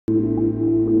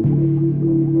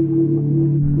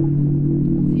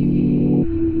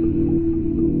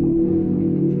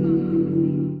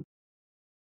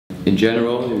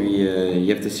general, you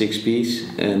have the 6 P's,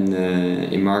 and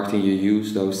in marketing you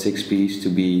use those 6 P's to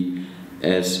be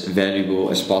as valuable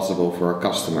as possible for a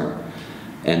customer.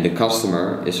 And the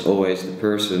customer is always the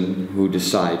person who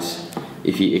decides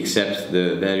if he accepts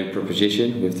the value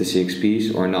proposition with the 6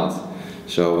 P's or not.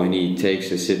 So when he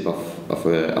takes a sip of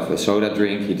a soda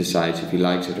drink, he decides if he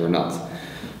likes it or not.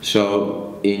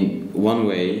 So in one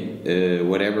way,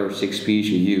 whatever 6 P's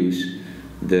you use,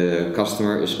 the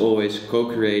customer is always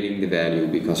co-creating the value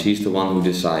because he's the one who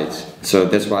decides. So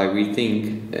that's why we think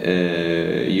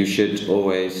you should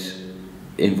always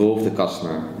involve the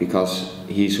customer, because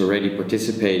he's already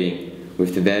participating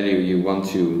with the value you want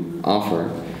to offer.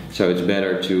 So it's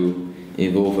better to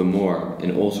involve him more,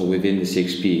 and also within the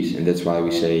 6 P's, and that's why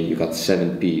we say you got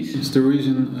 7 P's. It's the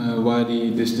reason why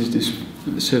this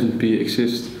 7P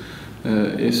exists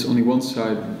is on the one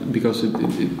side because it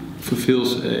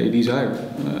fulfills a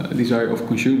desire of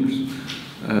consumers.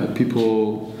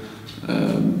 People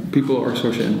are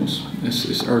social animals,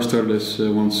 as Aristotle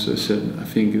once said. I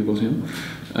think it was him.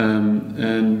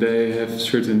 And they have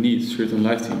certain needs, certain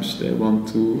life themes. They want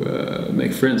to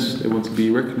make friends. They want to be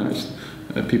recognized.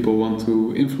 People want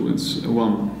to influence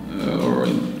one or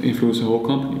influence a whole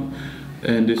company.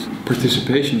 And this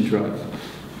participation drive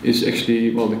is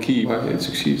actually the key why it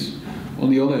succeeds. On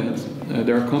the other hand,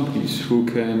 there are companies who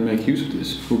can make use of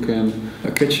this, who can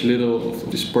catch a little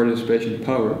of this participation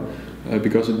power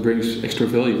because it brings extra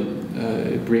value.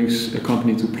 It brings a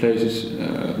company to places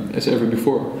as ever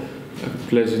before.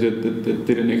 Places that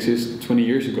didn't exist 20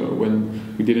 years ago,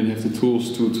 when we didn't have the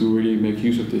tools to really make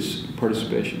use of this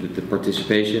participation. The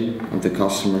participation of the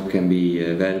customer can be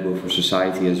valuable for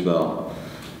society as well,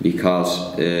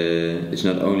 because it's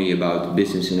not only about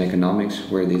business and economics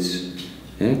where this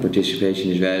participation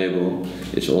is valuable.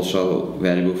 It's also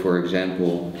valuable, for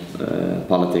example,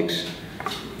 politics.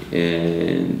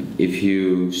 And if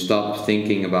you stop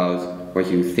thinking about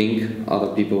what you think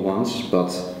other people want,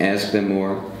 but ask them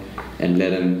more and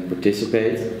let them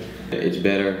participate, it's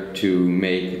better to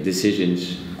make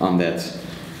decisions on that.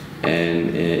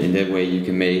 And in that way you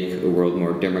can make a world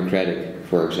more democratic,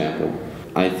 for example.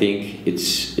 I think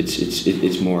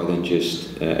it's more than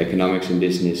just economics and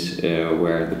business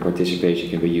where the participation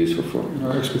can be useful for.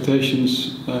 Our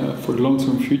expectations for the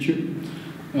long-term future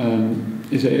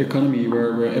is an economy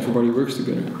where everybody works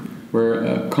together, where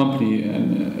a company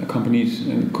and companies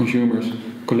and consumers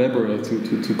collaborate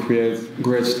to create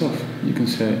great stuff, you can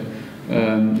say.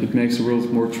 It makes the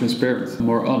world more transparent,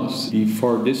 more honest. The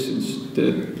far distance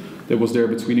that was there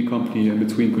between a company and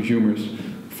between consumers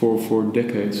for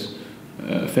decades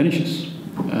vanishes.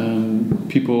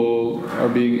 People are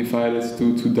being invited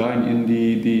to dine in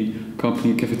the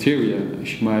company cafeteria,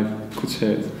 as you could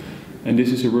say it. And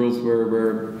this is a world where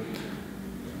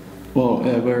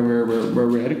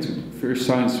we're heading to. First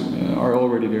signs are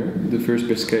already there. The first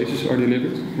best cases are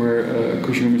delivered, where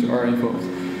consumers are involved.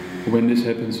 When this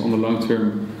happens on the long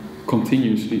term,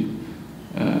 continuously,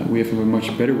 we have a much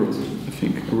better world, I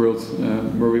think. A world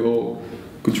where we all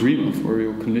could dream of, where we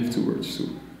all can live towards too.